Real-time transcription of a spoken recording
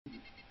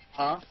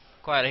Huh?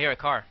 Quiet, I hear a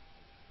car.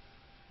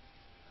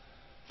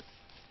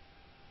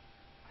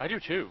 I do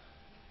too.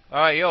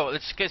 Alright, yo,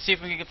 let's see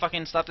if we can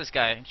fucking stop this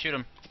guy and shoot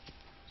him.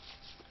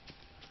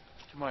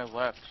 To my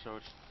left, so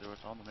it's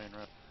on the main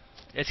road.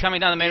 It's coming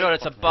down the main road,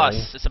 it's a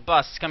bus. It's a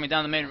bus, it's coming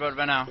down the main road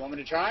right now. You want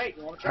me to try it?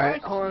 You want me to try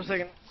it? Hold on a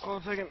second. Hold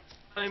on a second.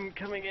 I'm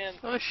coming in.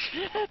 Oh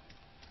shit!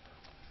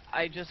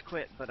 I just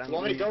quit, but I'm. You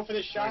want me to go for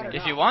this shot or If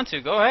not? you want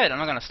to, go ahead, I'm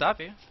not gonna stop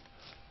you.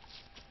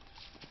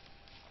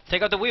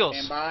 Take out the wheels.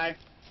 Stand by.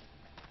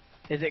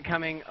 Is it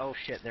coming? Oh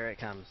shit, there it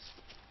comes.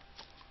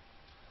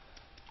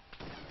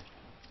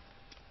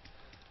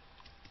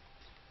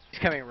 It's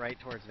coming right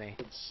towards me.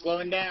 It's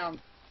slowing down.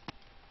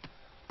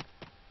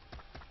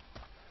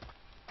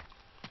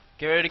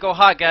 Get ready to go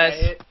hot,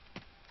 guys.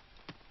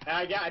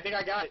 I think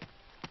I got it.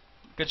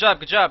 Good job,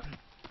 good job.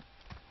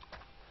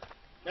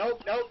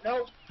 Nope, nope,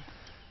 nope.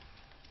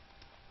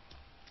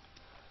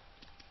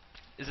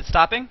 Is it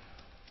stopping?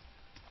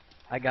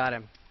 I got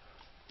him.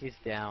 He's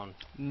down.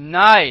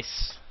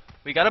 Nice.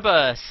 We got a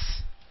bus.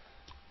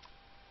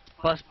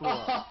 Bus blew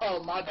up.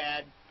 Oh, my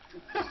bad.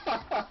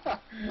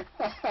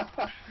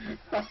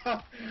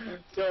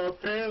 So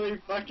apparently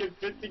fucking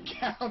 50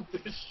 gallons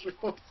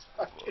destroys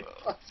fucking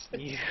buses.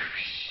 You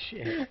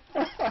shit.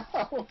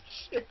 Oh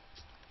shit.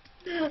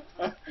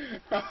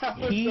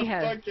 He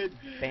has fucking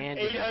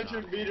bandages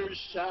 800 on. meter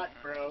shot,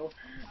 bro.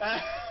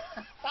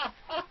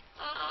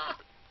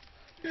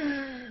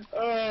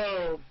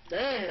 Oh,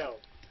 damn.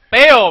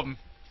 Bam!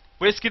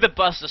 Whiskey the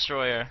Bus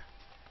Destroyer.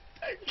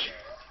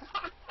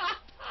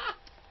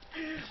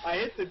 I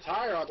hit the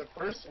tire on the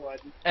first one.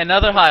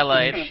 Another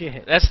highlight.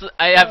 Shit.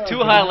 I have two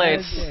Oh,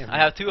 highlights. goddamn. I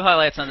have two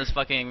highlights on this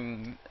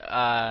fucking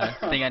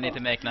thing I need to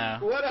make now.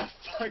 What a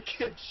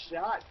fucking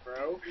shot,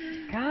 bro.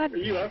 God. Are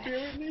you up here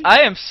with me?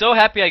 I am so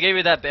happy I gave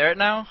you that Barrett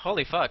now.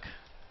 Holy fuck.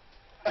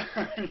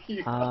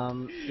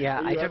 Yeah,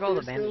 Are I you took up all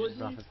the here still with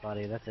bandages off me? his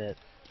body. That's it.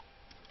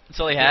 That's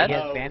all he He had?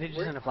 has Oh, bandages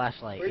where- and a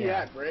flashlight. Where you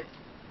yeah. at, Brick?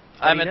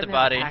 But I'm he at the doesn't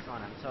have a body. pack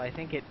on him, so I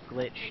think it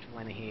glitched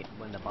when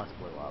the bus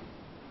blew up.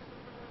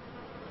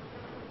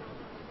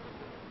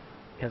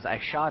 Because I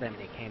shot him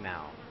and he came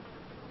out.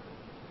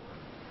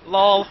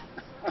 Lol.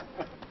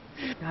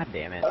 God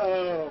damn it.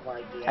 Oh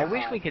my god. I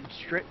wish we could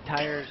strip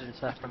tires and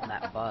stuff from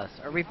that bus.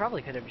 Or we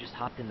probably could have just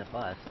hopped in the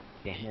bus.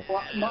 Damn it.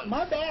 Well,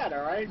 my bad,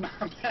 alright? My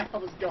bad, I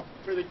was going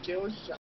for the kill shot.